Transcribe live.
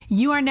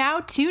You are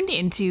now tuned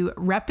into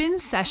Reppin'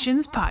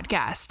 Sessions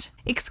Podcast.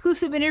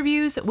 Exclusive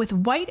interviews with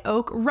White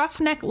Oak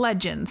Roughneck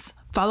legends.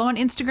 Follow on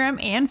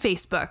Instagram and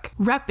Facebook.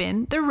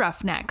 Reppin' the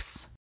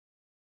Roughnecks.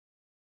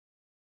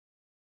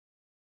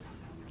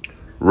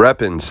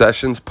 Reppin'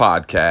 Sessions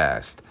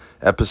Podcast,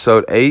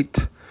 Episode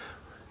 8.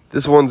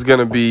 This one's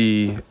going to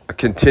be a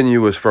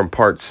continuous from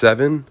Part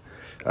 7.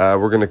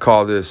 We're going to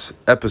call this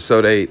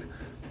Episode 8,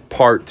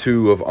 Part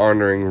 2 of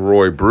honoring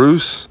Roy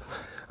Bruce.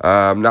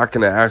 I'm not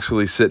going to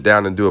actually sit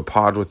down and do a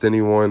pod with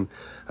anyone.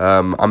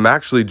 I'm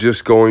actually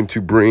just going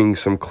to bring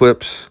some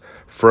clips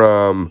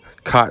from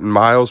Cotton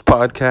Miles'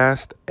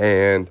 podcast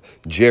and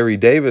Jerry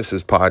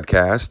Davis's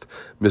podcast,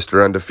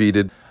 Mr.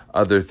 Undefeated.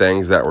 Other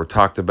things that were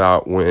talked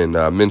about when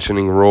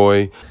mentioning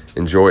Roy.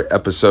 Enjoy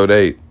Episode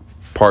 8,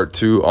 Part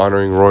 2,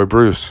 honoring Roy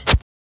Bruce.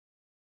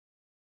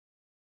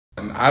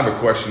 And I have a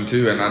question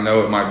too, and I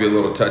know it might be a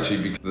little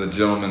touchy because the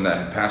gentleman that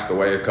had passed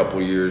away a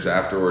couple years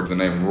afterwards, the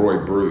name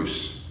Roy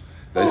Bruce.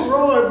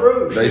 Roy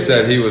Bruce. They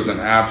said he was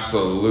an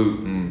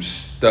absolute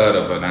stud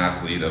of an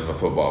athlete, of a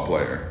football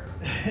player.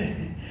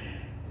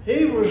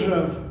 He was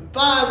a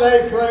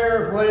 5A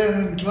player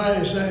playing in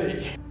Class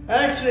A.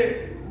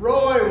 Actually,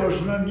 Roy was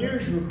an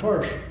unusual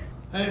person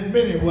in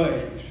many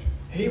ways.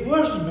 He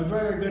wasn't a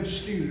very good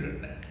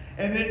student,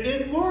 and it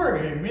didn't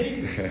worry him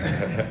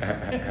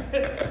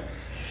either.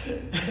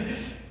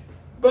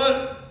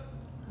 But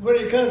when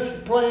it comes to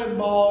playing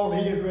ball,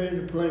 he was ready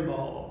to play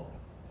ball.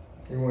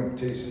 He went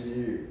to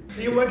TCU.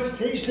 He went to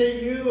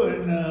TCU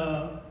and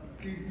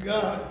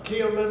got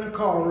killed in a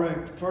car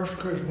wreck the first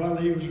Christmas while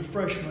he was a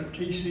freshman at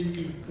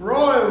TCU.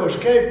 Roy was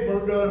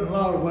capable of doing a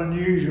lot of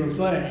unusual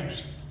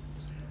things.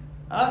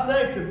 I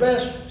think the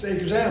best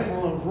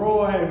example of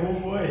Roy,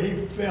 what he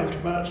felt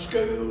about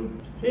school,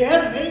 he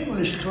had an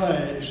English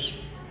class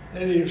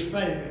that he was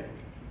failing.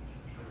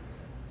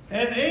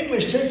 And the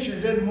English teacher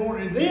didn't want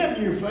him.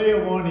 Then you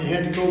fail one, he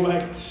had to go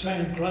back to the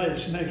same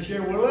class next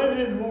year. Well, they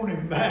didn't want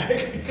him back.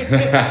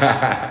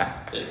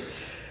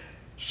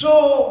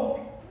 So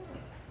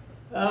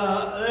they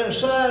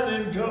assigned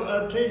him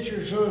to a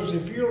teacher says,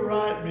 if you'll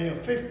write me a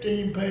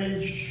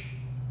 15-page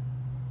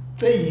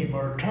theme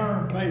or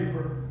term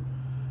paper,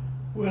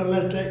 we'll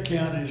let that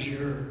count as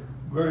your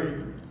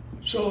grade.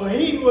 So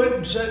he went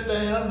and sat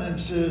down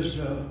and says,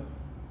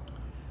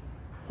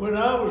 when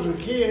I was a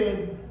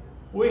kid,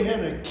 we had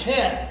a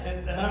cat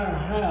at our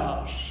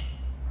house.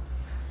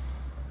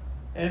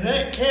 And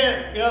that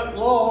cat got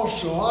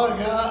lost, so I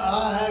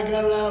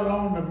got out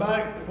on the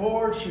back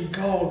porch and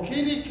called,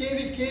 kitty,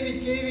 kitty, kitty,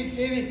 kitty,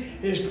 kitty.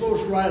 It's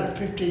supposed to write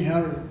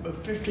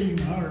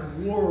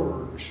 1,500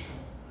 words.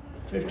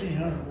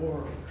 1,500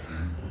 words.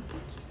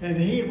 And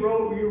he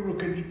wrote, you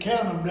could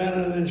count them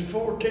down to this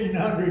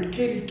 1,400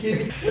 kitty,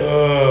 kitty.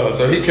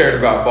 So he cared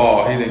about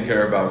ball. He didn't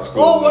care about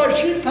school. Oh, well,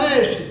 she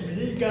passed him.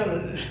 He got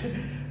a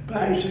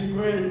passing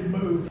grade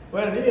move.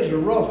 Well, he is a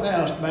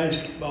roughhouse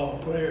basketball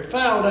player.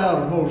 Fouled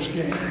out of most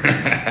games.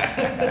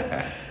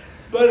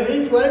 But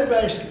he played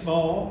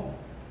basketball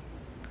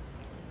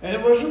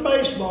and was a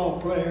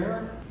baseball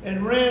player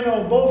and ran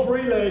on both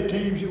relay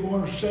teams that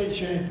won a state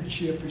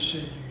championship his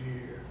senior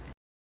year.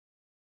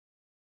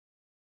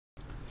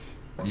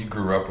 You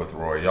grew up with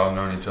Roy. Y'all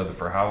known each other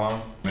for how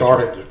long?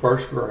 Started the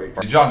first grade.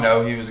 Did y'all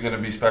know he was going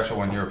to be special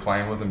when you were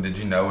playing with him? Did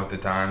you know at the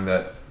time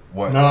that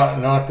what?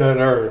 Not that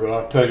early, but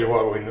I'll tell you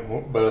what, we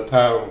knew by the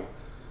time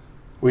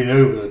we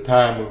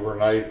were in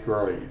 8th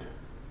grade,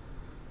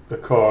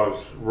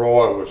 because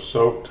Roy was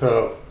so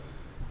tough.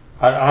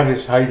 I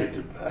just hated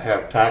to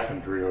have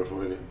tackling drills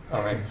with him.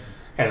 I mean,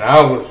 and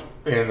I was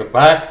in the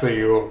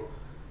backfield,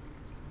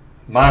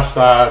 my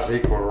size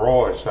equal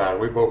Roy's size.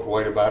 We both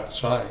weighed about the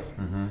same.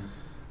 Mm-hmm.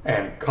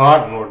 And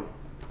Cotton would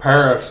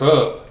pair us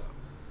up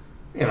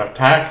in a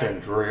tackling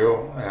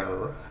drill,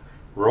 and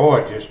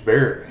Roy just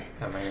buried me.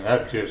 I mean,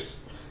 that just,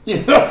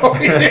 it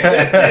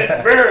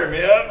buried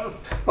me. That's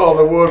all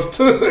there was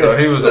to it. So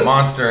he was a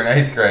monster in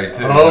 8th grade,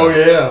 too. Oh,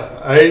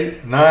 yeah.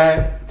 8th,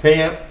 9th,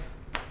 10th.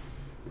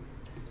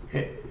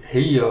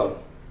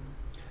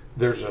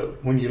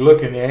 When you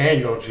look in the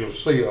annuals, you'll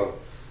see a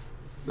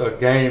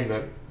game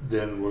that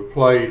then we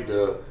played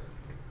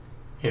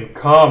in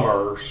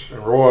Commerce,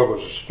 and Roy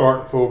was a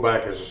starting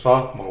fullback as a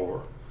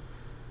sophomore.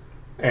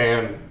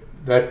 And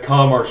that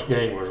Commerce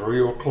game was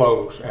real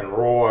close, and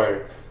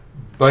Roy,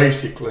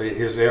 basically,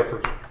 his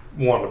efforts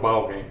won the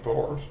ball game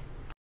for us.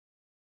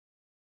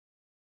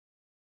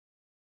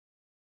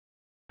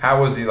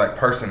 How was he, like,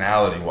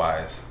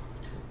 personality-wise?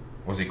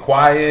 Was he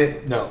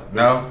quiet? No.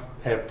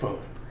 Had fun.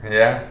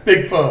 Yeah?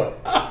 Big fun.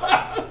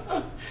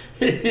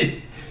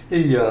 He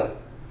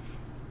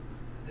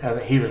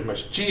was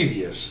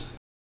mischievous.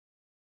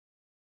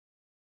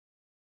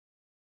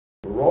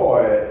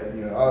 Roy, I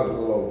was a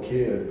little old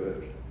kid, but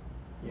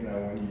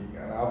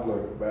and I've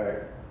looked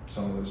back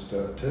some of this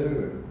stuff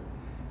too,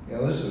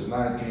 and this is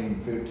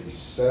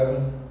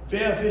 1957.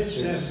 Yeah,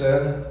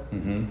 57.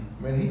 Mm-hmm.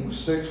 I mean, he was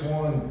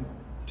 6'1",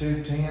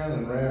 210,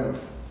 and ran a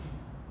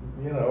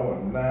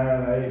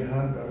 9,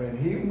 800. I mean,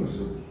 he was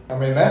a I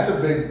mean, that's a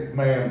big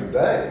man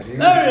today.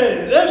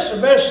 That's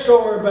the best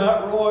story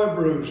about Roy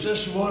Bruce.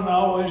 This is one that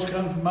always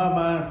comes to my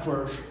mind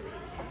first.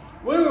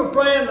 We were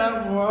playing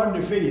and we were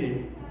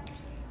undefeated.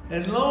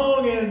 And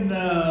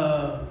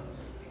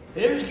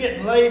it was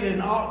getting late in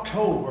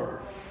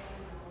October.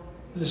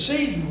 The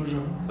season was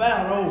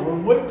about over,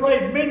 and we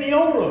played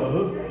Mineola,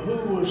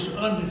 who was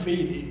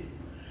undefeated.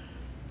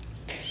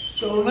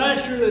 So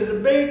naturally,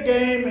 the big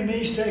game in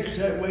East Texas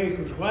that week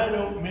was White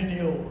Oak,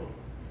 Mineola.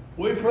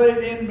 We played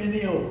in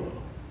Mineola.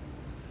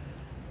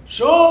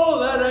 So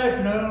that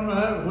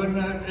afternoon, when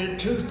at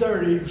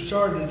 2:30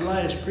 started the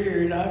last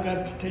period, I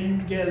got the team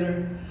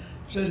together.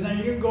 Says, now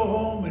you can go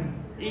home and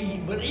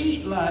eat, but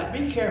eat light.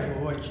 Be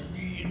careful what you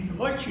eat.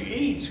 What you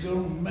eat is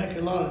going to make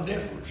a lot of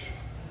difference.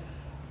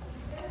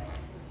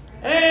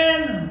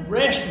 And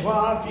rest a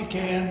while if you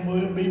can.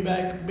 We'll be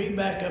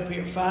back up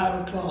here at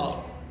 5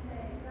 o'clock.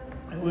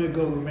 And we'll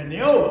go to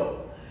Mineola.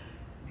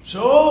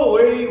 So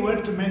we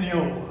went to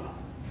Mineola.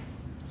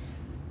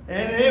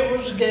 And it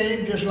was a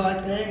game just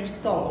like they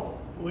thought.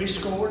 We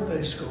scored,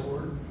 they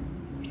scored.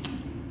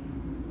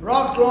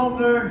 Rocked along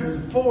there into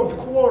the fourth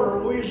quarter,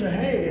 we was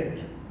ahead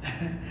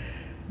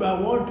by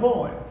 1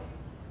 point.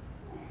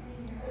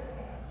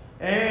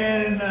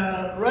 And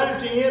right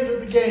at the end of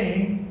the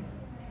game,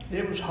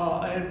 it was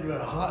hot, it was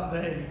a hot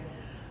day.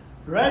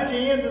 Right at the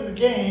end of the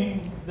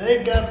game,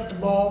 they got the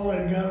ball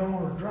and got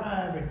on a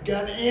drive and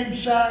got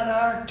inside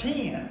our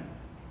 10.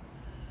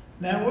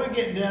 Now we're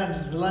getting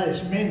down to the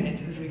last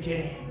minute of the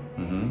game.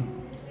 Mm-hmm.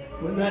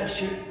 With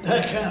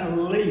that kind of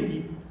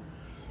lead.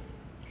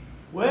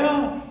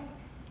 Well,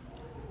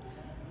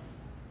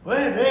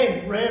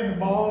 they ran the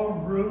ball,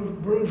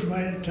 Bruce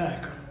made a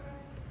tackle.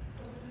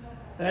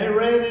 They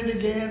ran it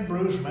again,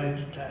 Bruce made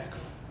the tackle.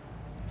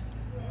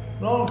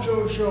 Long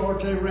story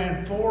short, they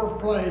ran 4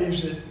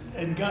 plays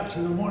and got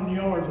to the 1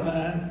 yard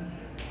line.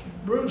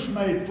 Bruce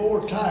made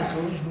 4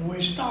 tackles and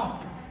we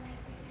stopped them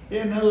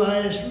in the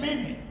last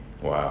minute.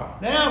 Wow.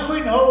 Now, if we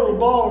can hold the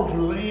ball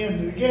to the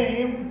end of the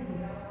game,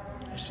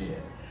 that's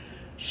it.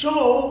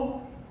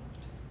 So,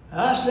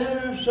 I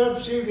sent a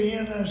substitute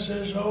in and I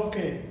says,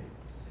 okay,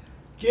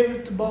 give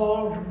it the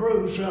ball to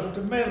Bruce up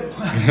the middle.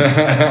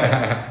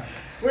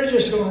 We're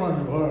just going to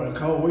run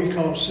what we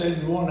call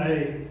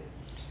 71A.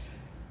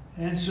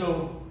 And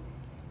so,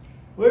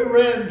 we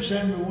ran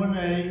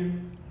 71A,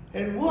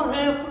 and what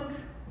happened?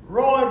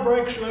 Roy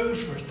breaks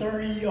loose for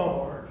 30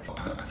 yards.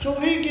 So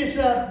he gets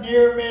out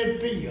near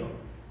midfield.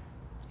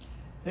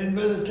 And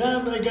by the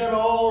time they got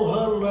all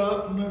huddled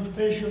up and the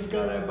officials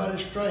got everybody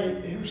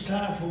straight, it was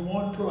time for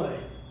one play.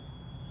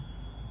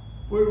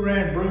 We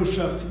ran Bruce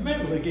up the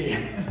middle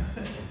again.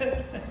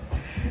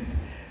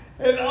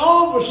 And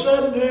all of a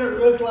sudden there it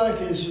looked like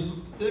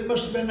there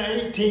must have been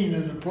 18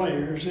 of the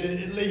players,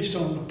 at least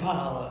on the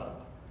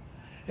pile-up.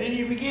 And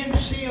you begin to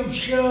see them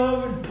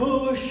shove and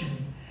push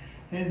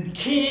and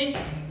kick.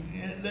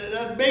 And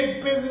that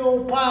big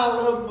old pile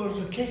of them was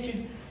a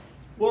kicking.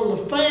 Well,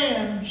 the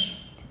fans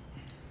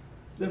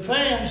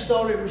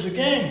thought it was a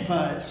gang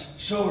fight.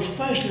 So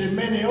especially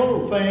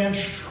Mineola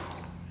fans,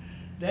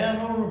 down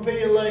on the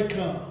field they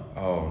come.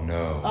 Oh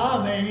no.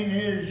 I mean,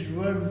 it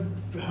was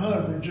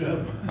hundreds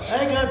of them.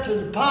 I got to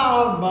the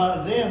pile, and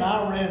by then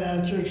I ran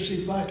out there to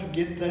see if I could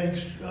get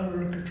things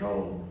under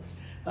control.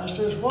 I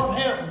says, what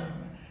happened?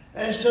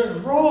 And says,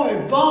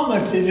 Roy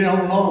vomited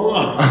on all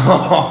of them.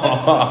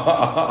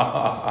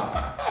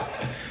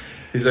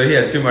 He said he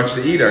had too much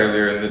to eat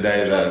earlier in the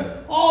day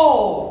then.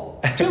 Oh,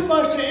 too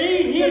much to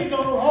eat. He had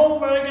gone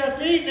home and I got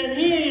to eat, and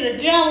he ate a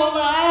gallon of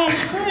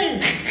ice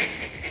cream.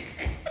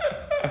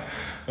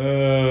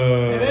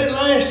 And it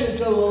lasted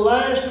till the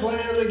last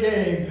play of the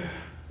game.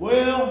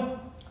 Well,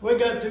 we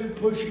got through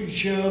pushing,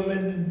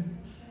 shoving.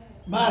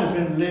 Might have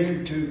been a lick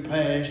or two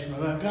past, but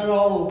I got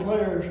all the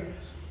players.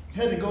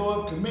 Had to go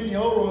up to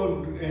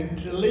Mineola and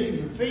to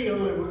leave the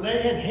field.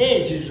 They had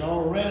hedges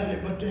all around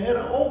it, but they had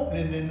an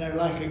opening in there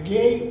like a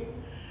gate.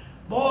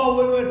 Boy,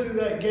 we went through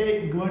that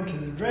gate and went to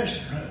the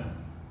dressing room.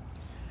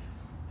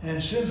 And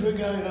as soon as I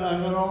got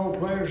all the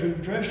players in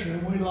the dressing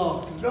room, we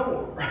locked the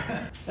door.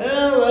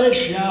 Well, they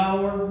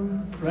showered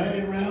and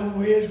played around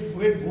with.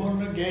 We'd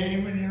won the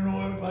game, and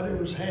everybody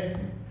was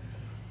happy.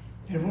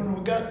 And when we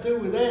got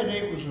through with that,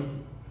 it was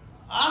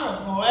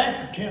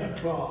after 10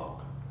 o'clock.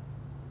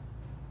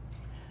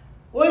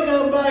 We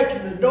got back to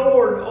the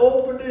door and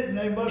opened it, and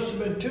there must have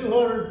been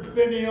 200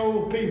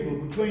 Mineola people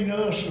between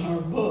us and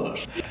our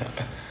bus.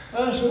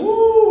 I said,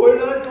 woo, we're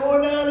not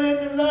going out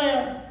into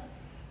that.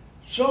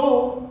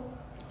 So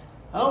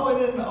I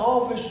went in the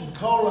office and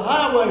called the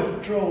highway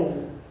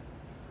patrol.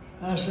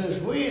 I says,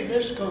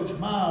 this Coach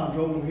Miles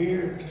over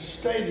here at the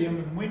stadium,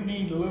 and we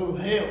need a little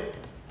help.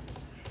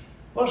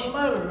 What's the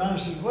matter? And I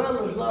said, well,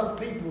 there's a lot of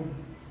people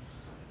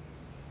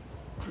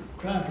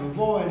trying to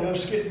avoid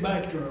us getting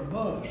back to our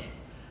bus.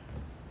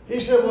 He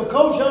said, well,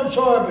 Coach, I'm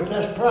sorry, but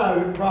that's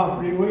private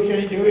property. We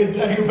can't do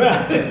anything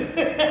about it.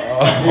 Oh,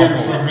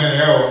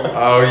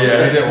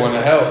 yeah, he didn't want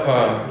to help,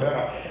 huh?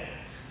 Yeah.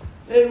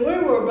 And we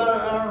were about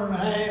an hour and a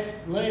half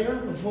later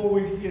before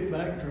we could get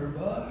back to our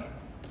bus.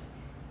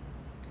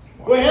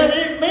 We had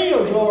 8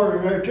 meals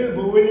ordered there too,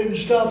 but we didn't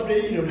stop to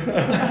eat them.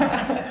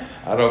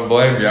 I don't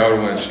blame you. I would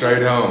have went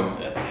straight home.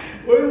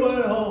 We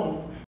went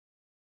home.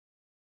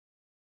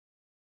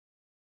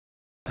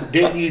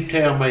 Didn't you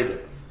tell me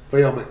that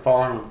Phil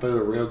McFarland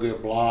threw a real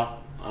good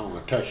block on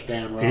a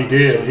touchdown run? He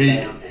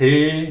did.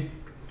 He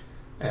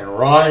and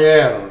Ronnie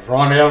Adams.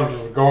 Ronnie Adams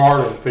was the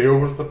guard and Phil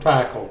was the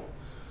tackle.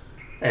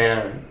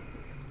 And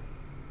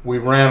we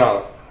ran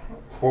what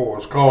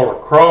was called a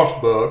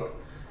crossbuck,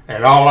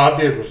 and all I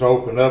did was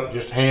open up,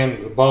 just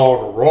hand the ball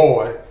to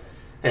Roy,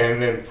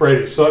 and then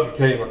Freddie Sutton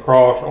came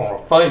across on a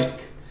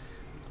fake,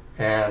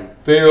 and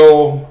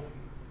Phil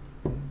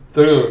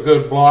threw a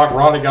good block,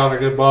 Ronnie got a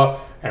good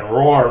block, and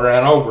Roy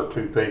ran over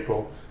 2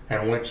 people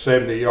and went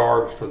 70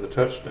 yards for the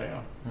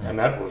touchdown. Mm-hmm. And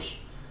that was,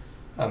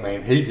 I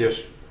mean, he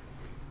just,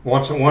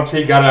 once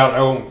he got out in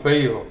the open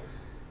field,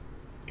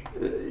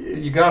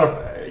 you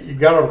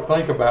gotta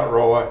think about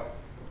Roy.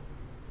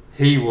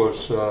 He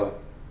was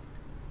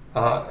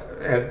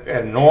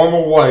at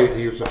normal weight.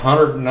 He was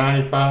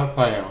 195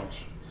 pounds,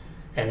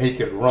 and he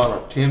could run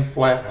a 10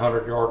 flat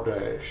 100-yard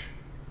dash.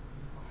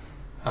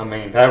 I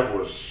mean, that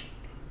was.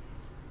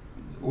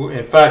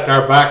 In fact,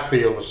 our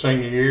backfield the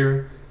senior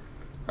year,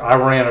 I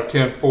ran a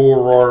 10-4,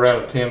 Roy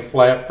ran a 10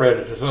 flat,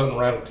 Freddie Sutton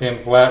ran a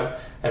 10 flat,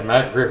 and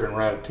Matt Griffin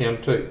ran a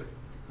 10-2.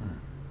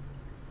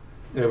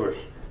 It was,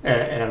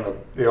 and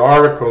the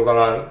article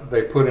that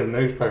they put in the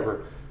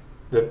newspaper,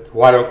 that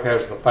White Oak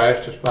has the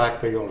fastest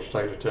backfield in the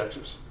state of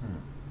Texas.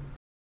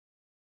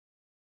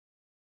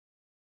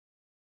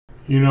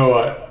 You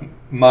know,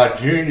 my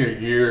junior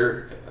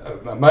year,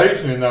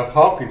 amazingly enough,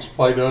 Hawkins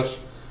played us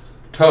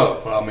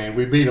tough. I mean,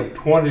 we beat them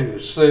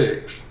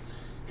 20-6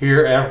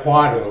 here at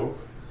White Oak,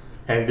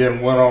 and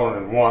then went on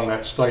and won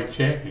that state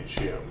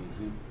championship.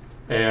 Mm-hmm.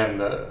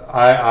 And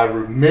I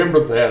remember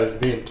that as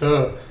being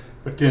tough.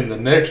 But then the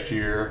next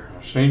year,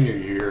 senior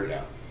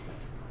year,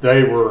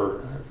 they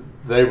were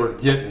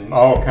getting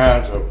all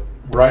kinds of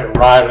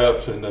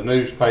write-ups in the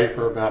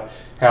newspaper about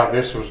how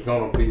this was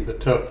going to be the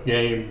tough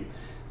game,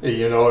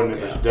 you know, and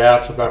there was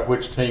doubts about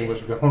which team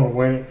was going to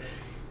win it.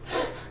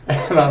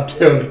 And I'm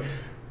telling you,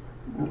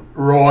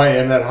 Roy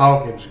in that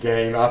Hawkins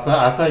game,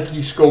 I think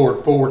he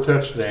scored 4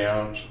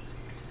 touchdowns,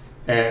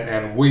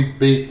 and we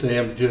beat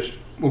them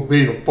we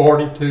beat them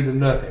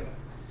 42-0,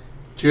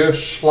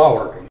 just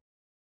slaughtered them.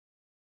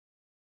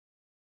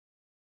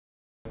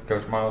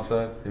 Coach Miles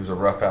said he was a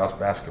roughhouse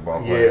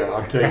basketball player. Yeah,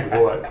 I'll tell you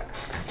what.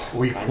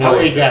 I know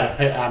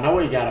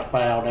he got a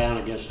foul down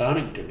against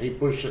Huntington. He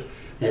pushed it.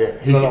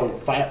 Little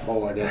fat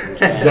boy that was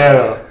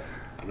down.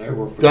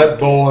 That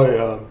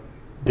boy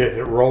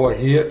that Roy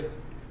hit,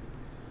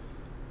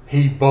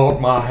 he bought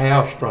my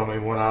house from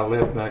him when I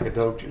left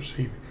Nacogdoches.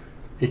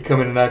 He come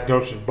into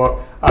Nacogdoches and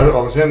bought. I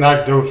was in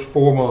Nacogdoches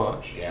 4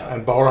 months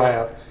and bought a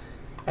house,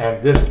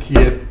 and this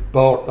kid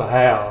bought the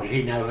house. Did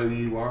he know who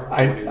you were?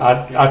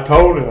 I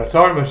told him. I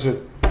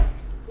said,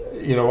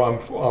 you know,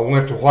 I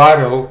went to White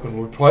Oak and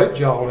we played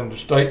y'all in the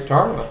state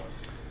tournament,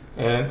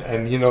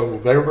 and you know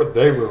they were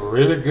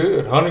really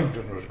good.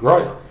 Huntington was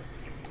great,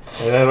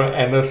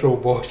 and this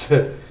old boy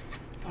said,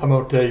 I'm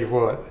gonna tell you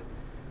what.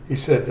 He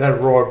said, that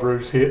Roy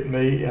Bruce hit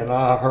me and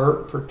I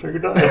hurt for 2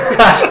 days.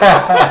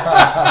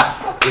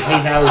 Did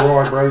he know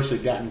Roy Bruce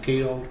had gotten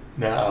killed?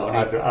 No,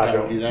 I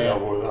don't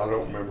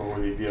remember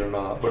whether he did or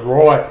not. But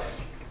Roy,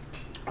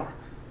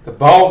 the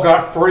ball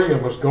got free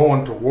and was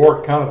going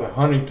toward kind of the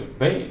Huntington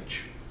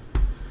bench.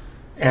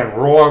 And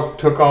Roy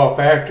took off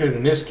after it,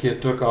 and this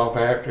kid took off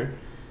after it.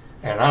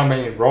 And I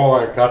mean,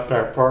 Roy got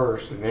there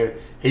first, and then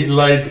he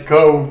laid the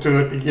code to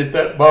it to get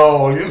that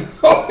ball. You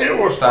know, it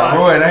was like,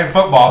 Roy, it ain't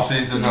football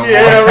season no more.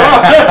 Yeah,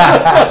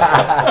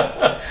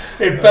 right.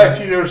 In fact,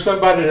 you know,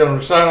 somebody on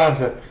the sideline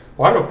said,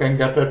 "Why don't they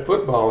got that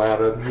football out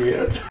of him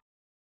yet?"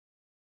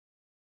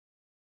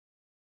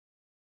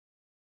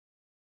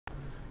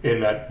 In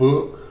that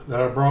book that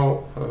I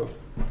brought,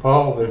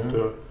 Paul,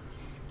 that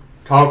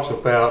talks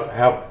about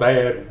how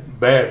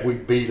bad we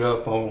beat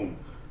up on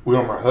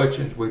Wilmer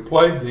Hutchins. We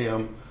played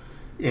them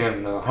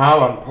in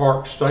Highland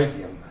Park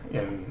Stadium,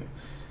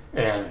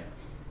 and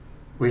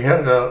we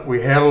had a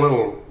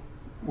little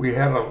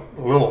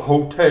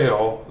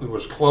hotel that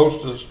was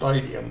close to the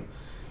stadium,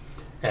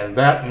 and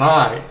that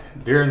night,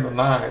 during the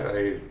night,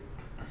 a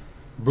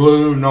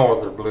blue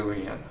norther blew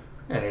in,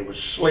 and it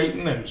was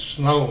sleeting and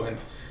snowing,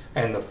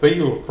 and the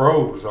field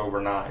froze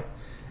overnight,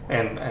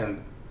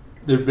 and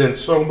there'd been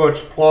so much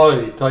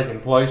play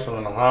taking place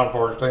on the Highland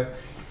Park Stadium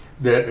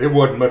that there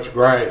wasn't much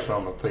grass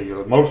on the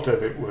field. Most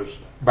of it was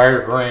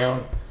bare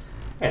ground,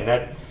 and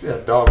that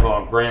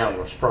doggone ground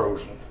was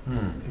frozen.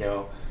 You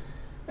know,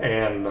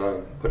 and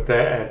but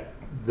that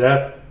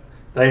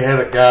they had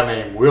a guy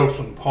named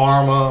Wilson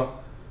Parma,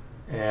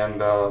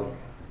 and I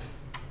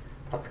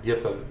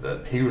forget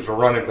that he was a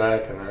running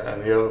back,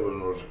 and the other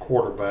one was a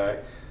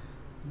quarterback.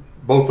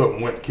 Both of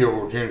them went to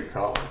Kilgore Junior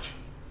College,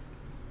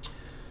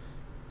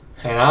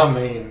 and I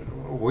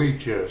mean, we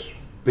just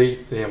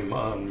beat them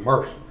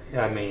unmercifully.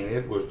 I mean,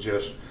 it was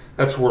just,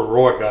 that's where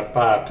Roy got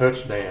 5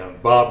 touchdowns.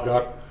 Bob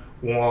got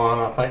one.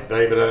 I think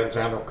David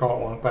Alexander caught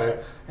one pass,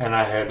 and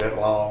I had that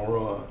long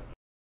run.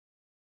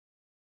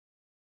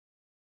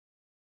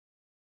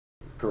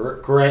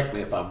 Correct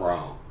me if I'm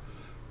wrong.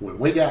 When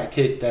we got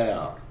kicked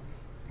out,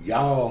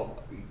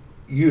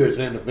 you as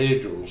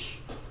individuals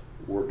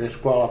were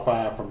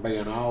disqualified from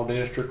being all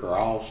district or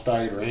all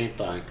state or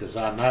anything, because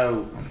I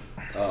know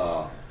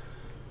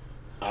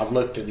I've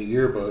looked in the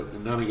yearbook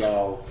and none of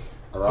y'all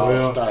are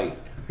all state.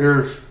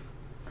 Here's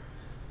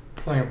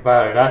the thing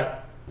about it.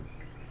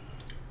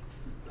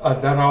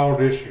 That all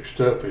district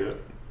stuff is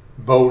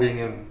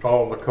voting and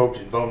all the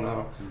coaches voting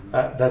on.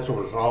 That's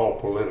what it's all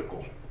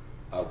political.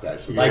 Okay,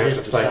 so they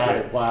just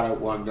decided White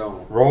Oak wasn't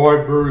going.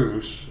 Roy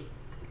Bruce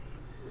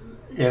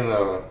in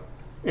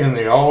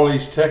the All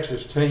East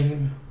Texas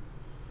team,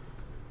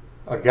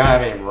 a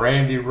guy named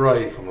Randy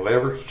Ray from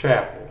Leverett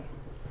Chapel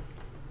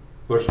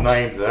was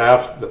named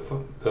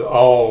the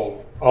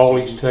All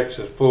East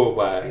Texas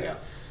fullback. Yeah.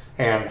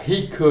 And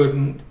he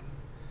couldn't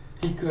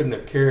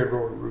have carried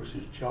Roy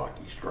Bruce's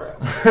jockey strap.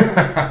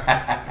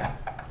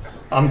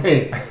 I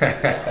mean,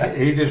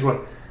 he just went.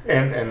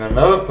 And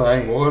another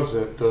thing was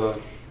that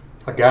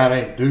a guy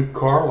named Duke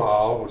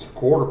Carlisle was a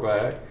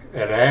quarterback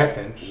at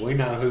Athens. We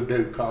know who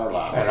Duke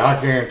Carlisle is. And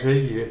I guarantee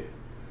you,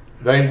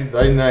 they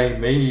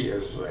named me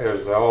as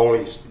the All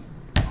East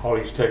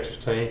Texas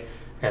team,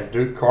 and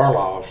Duke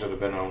Carlisle should have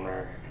been on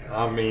there.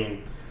 I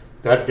mean,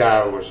 that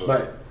guy was.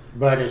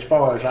 But as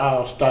far as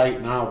all state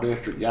and all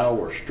district, y'all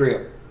were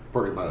stripped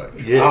pretty much.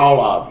 Yeah. All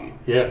of you.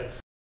 Yeah.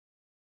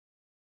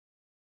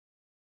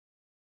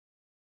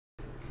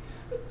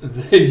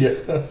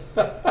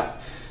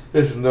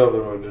 This is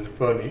another one that's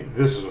funny.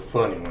 This is a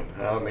funny one.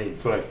 I mean,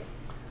 funny.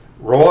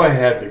 Roy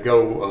had to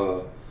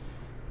go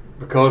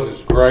because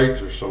his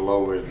grades were so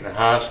low in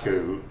high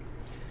school.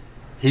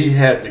 He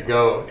had to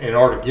go in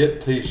order to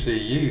get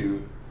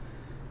TCU.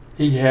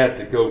 He had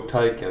to go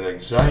take an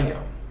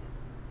exam,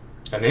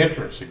 an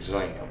entrance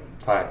exam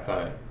type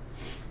thing,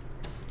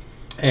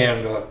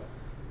 and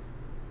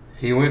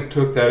he went and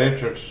took that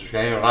entrance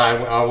exam. And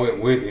I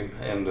went with him,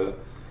 and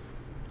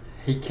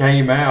he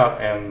came out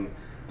and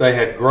they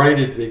had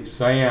graded the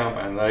exam,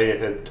 and they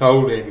had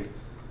told him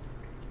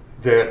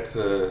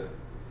that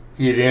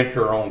he'd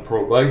enter on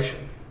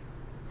probation.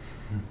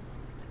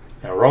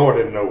 Now, Roy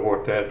didn't know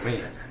what that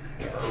meant.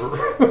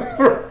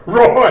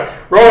 Roy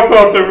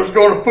thought they was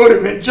going to put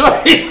him in jail.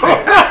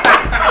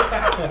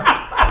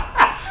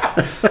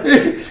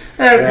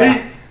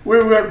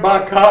 We went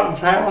by Cotton's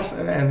house,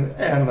 and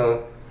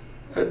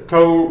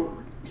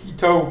he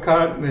told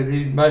Cotton that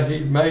he'd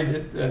made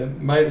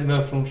it, made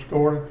enough from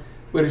scoring.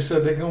 But he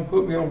said, they're going to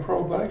put me on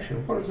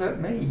probation. What does that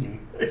mean?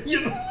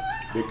 You know?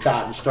 Did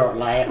Cotton start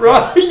laughing?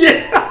 Right,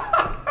 yeah.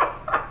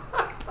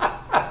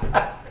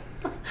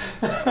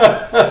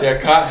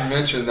 Yeah, Cotton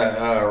mentioned that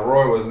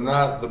Roy was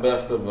not the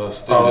best of a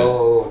student.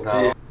 Oh,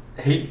 no.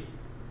 He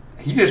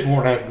just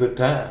wanted to have a good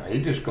time.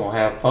 He just going to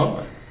have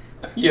fun.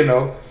 You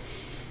know,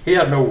 he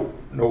had no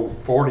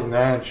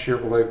 49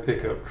 Chevrolet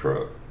pickup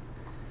truck.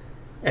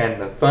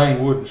 And the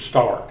thing wouldn't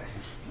start.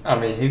 I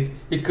mean,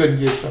 he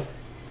couldn't get some.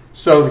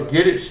 So to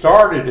get it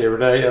started every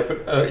day, up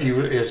at,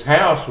 his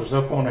house was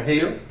up on a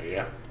hill.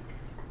 Yeah.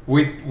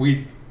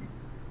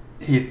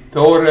 He'd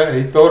throw it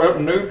up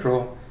in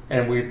neutral,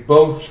 and we'd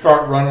both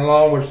start running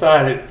along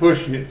beside it,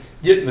 pushing it,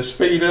 getting the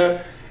speed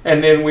up,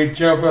 and then we'd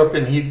jump up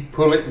and he'd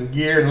pull it in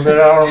gear and let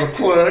out on the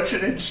clutch,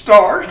 and it'd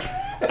start.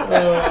 You'd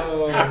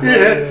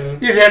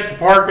have to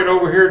park it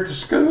over here at the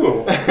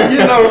school. You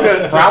know,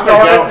 to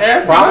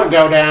probably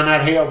go down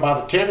that hill by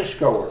the tennis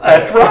court.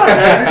 That's right.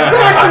 That's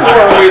exactly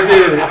where we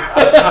did it.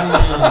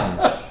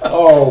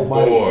 Oh,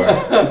 boy.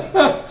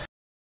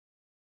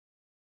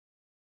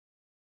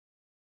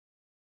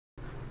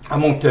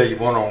 I'm going to tell you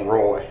one on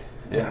Roy.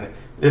 And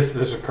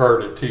this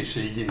occurred at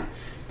TCU.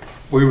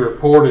 We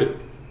reported,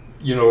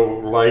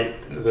 late,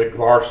 the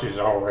varsity's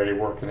already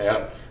working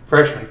out.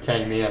 Freshmen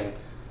came in,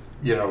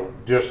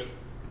 just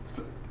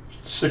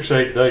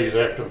 6-8 days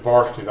after the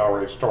varsity had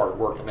already started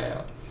working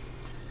out.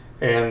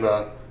 And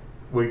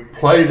we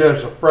played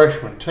as a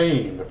freshman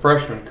team. The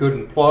freshmen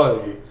couldn't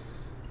play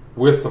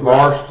with the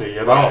varsity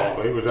at all.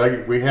 It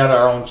was we had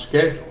our own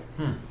schedule.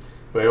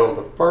 Well,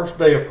 the first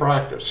day of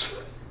practice,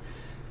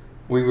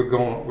 we were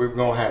going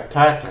to have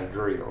tackling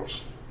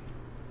drills.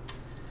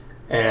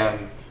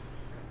 And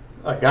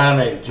a guy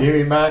named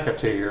Jimmy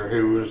McAteer,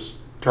 who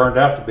turned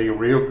out to be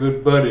real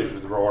good buddies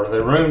with Roy. They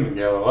roomed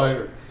together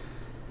later.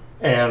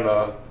 And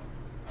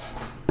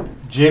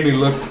Jimmy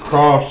looked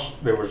across.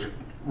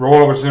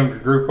 Roy was in the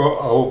group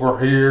over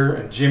here,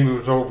 and Jimmy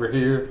was over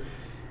here.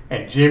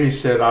 And Jimmy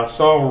said, I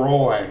saw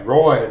Roy, and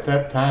Roy at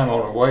that time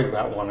only weighed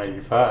about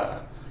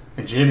 185,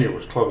 and Jimmy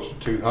was close to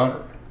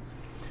 200.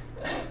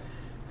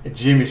 And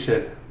Jimmy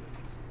said,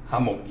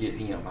 I'm going to get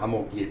him. I'm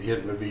going to get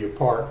him to be a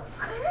partner.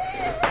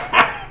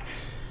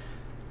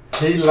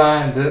 They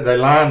lined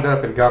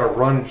up and got a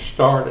running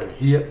start and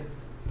hit.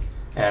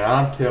 And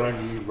I'm telling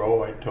you,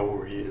 Roy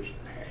tore his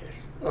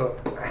ass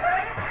up.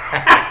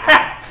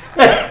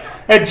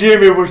 And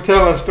Jimmy was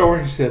telling a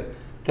story. He said,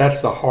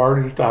 that's the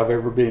hardest I've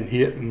ever been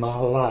hit in my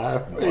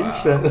life. He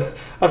said,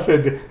 I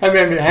said, how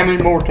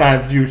many more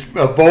times did you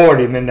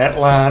avoid him in that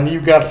line? You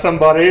got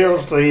somebody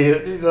else to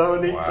hit, you know?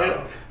 And he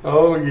said,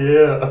 oh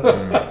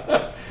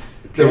yeah.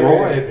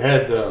 Roy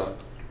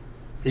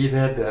he'd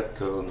had that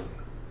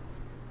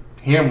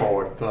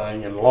hemorrhoid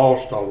thing and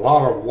lost a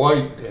lot of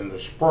weight in the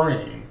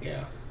spring.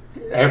 Yeah.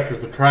 After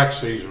the track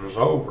season was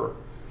over,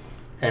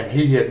 and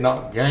he had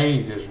not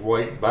gained his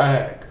weight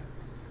back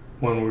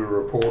when we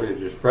reported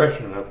his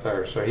freshman up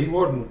there, so he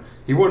wasn't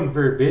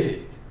very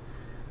big.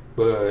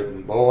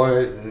 But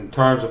boy, in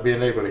terms of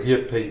being able to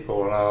hit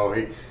people and all,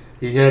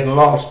 he hadn't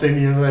lost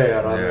any of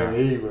that. I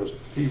mean,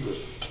 he was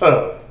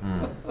tough.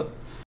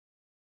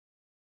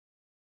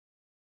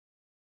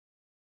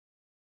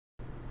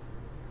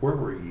 Where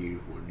were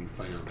you when you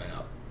found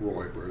out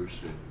Roy Bruce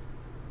had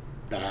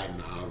died in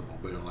an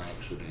automobile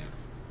accident?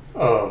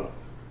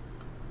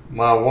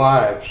 My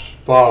wife's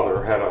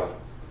father had a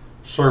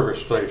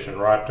service station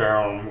right there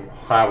on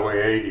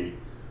Highway 80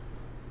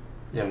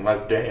 in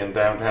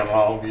downtown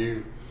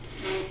Longview,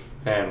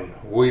 and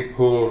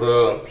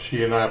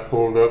she and I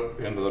pulled up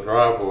into the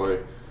driveway,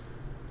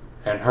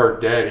 and her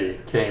daddy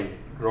came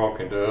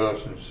walking to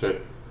us and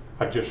said,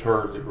 I just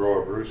heard that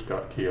Roy Bruce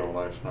got killed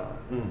last night.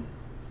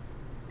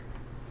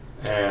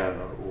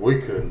 And we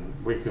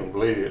couldn't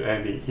believe it,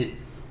 and he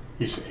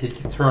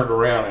turned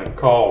around and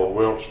called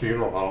Welch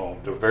Funeral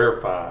Home to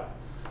verify,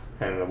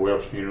 and the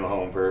Welch Funeral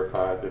Home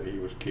verified that he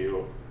was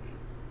killed.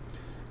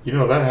 You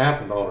know, that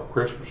happened on a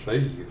Christmas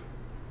Eve.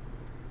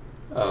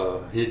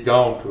 He'd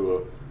gone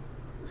to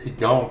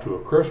a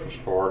Christmas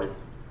party,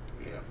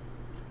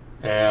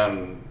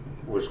 and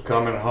was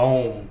coming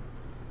home,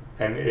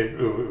 and it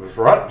was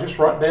just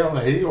right down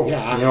the hill,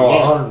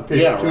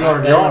 150,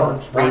 200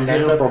 yards right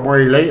down from where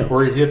he lived,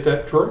 where he hit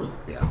that tree.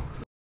 Yeah.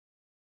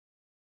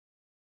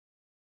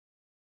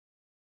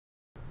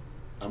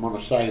 I'm going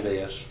to say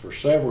this, for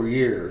several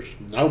years,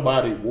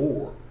 nobody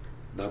wore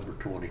number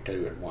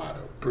 22 in White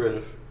Oak.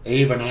 Really?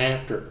 Even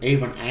after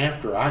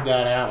I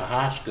got out of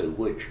high school,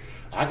 which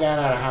I got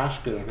out of high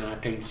school in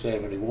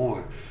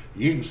 1971.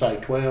 You can say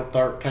 12,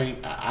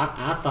 13,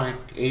 I think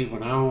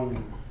even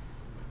on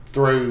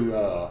through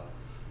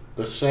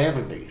the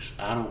 70s,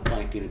 I don't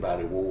think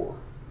anybody wore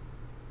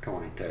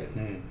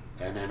 22.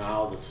 And then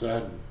all of a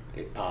sudden,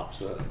 it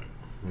pops up.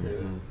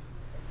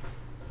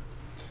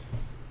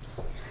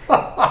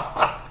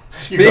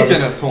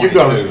 Speaking of 22, you're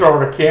going to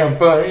start a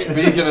campaign.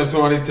 Speaking of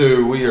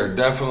 22, we are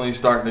definitely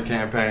starting a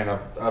campaign.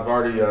 I've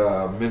already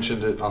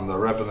mentioned it on the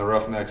Reppin' the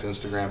Roughnecks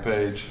Instagram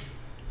page.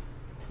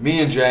 Me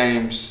and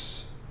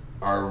James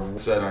are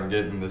set on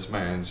getting this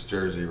man's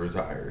jersey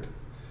retired.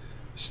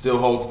 Still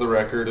holds the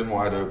record in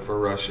White Oak for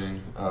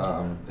rushing,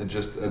 and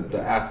just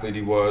the athlete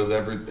he was.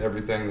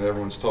 Everything that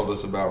everyone's told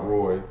us about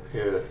Roy.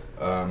 Yeah.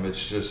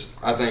 It's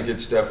just, I think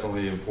it's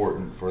definitely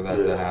important for that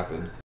to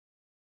happen.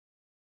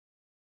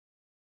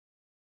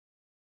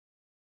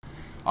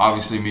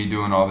 Obviously, me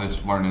doing all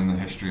this, learning the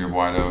history of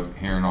White Oak,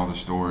 hearing all the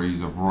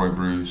stories of Roy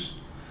Bruce,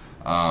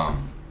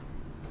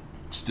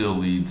 still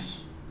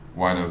leads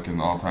White Oak in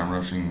the all-time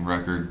rushing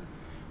record.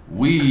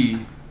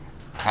 We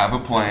have a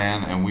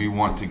plan, and we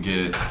want to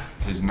get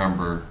his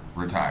number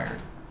retired.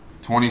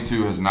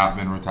 22 has not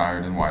been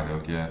retired in White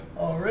Oak yet.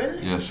 Oh,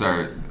 really? Yes,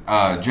 sir.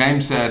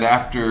 James said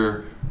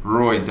after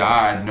Roy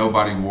died,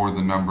 nobody wore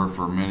the number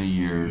for many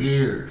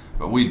years.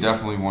 But we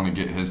definitely want to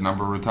get his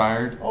number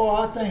retired. Oh,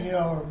 I think it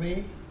ought to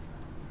be.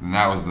 And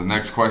that was the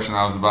next question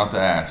I was about to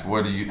ask.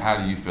 How do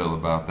you feel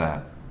about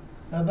that?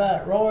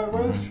 About Roy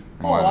Bruce?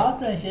 Mm-hmm. Oh, I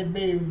think it'd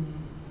be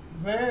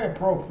very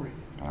appropriate.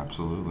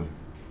 Absolutely.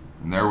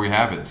 And there we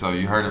have it. So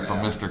you heard it from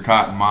Mr.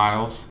 Cotton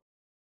Miles.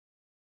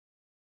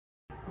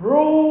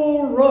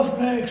 Roll,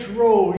 Roughnecks, roll.